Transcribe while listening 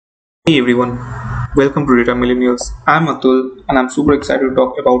Hey everyone, welcome to Data Millennials. I'm Atul and I'm super excited to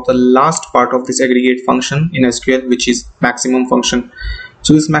talk about the last part of this aggregate function in SQL, which is maximum function.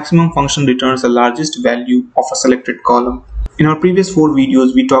 So this maximum function returns the largest value of a selected column. In our previous 4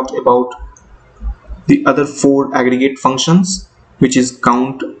 videos, we talked about the other 4 aggregate functions, which is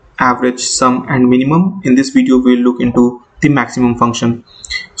count, average, sum and minimum. In this video, we'll look into the maximum function.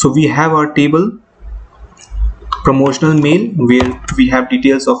 So we have our table promotional mail, where we have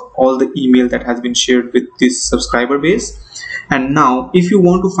details of all the email that has been shared with this subscriber base. And now if you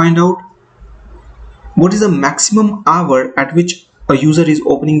want to find out what is the maximum hour at which a user is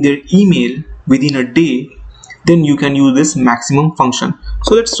opening their email within a day, then you can use this maximum function.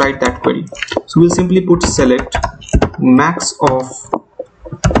 So let's write that query. So we'll simply put select max of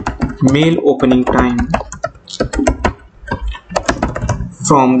mail opening time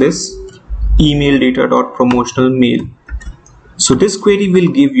from this email data.promotional mail. So this query will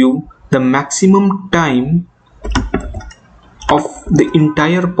give you the maximum time of the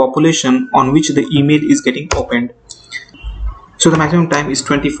entire population on which the email is getting opened. So the maximum time is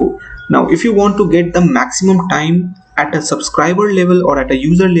 24. Now if you want to get the maximum time at a subscriber level or at a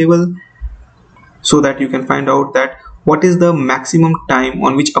user level, so that you can find out that what is the maximum time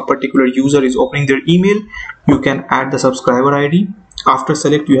on which a particular user is opening their email, you can add the subscriber ID. After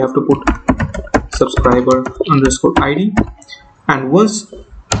select, you have to put subscriber underscore ID, and once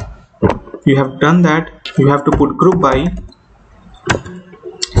you have done that, you have to put group by,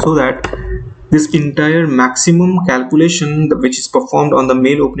 so that this entire maximum calculation which is performed on the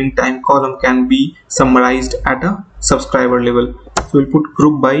mail opening time column can be summarized at a subscriber level. So we'll put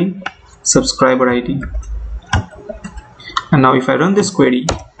group by subscriber ID. And now if I run this query,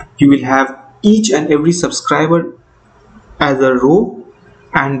 you will have each and every subscriber as a row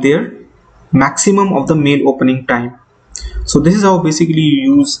and their maximum of the mail opening time. So this is how basically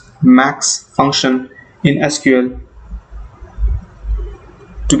you use max function in SQL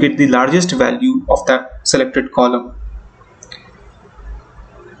to get the largest value of that selected column.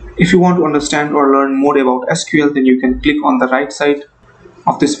 If you want to understand or learn more about SQL, then you can click on the right side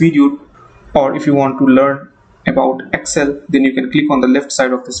of this video, or if you want to learn about Excel, then you can click on the left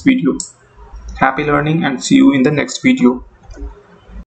side of this video. Happy learning and see you in the next video.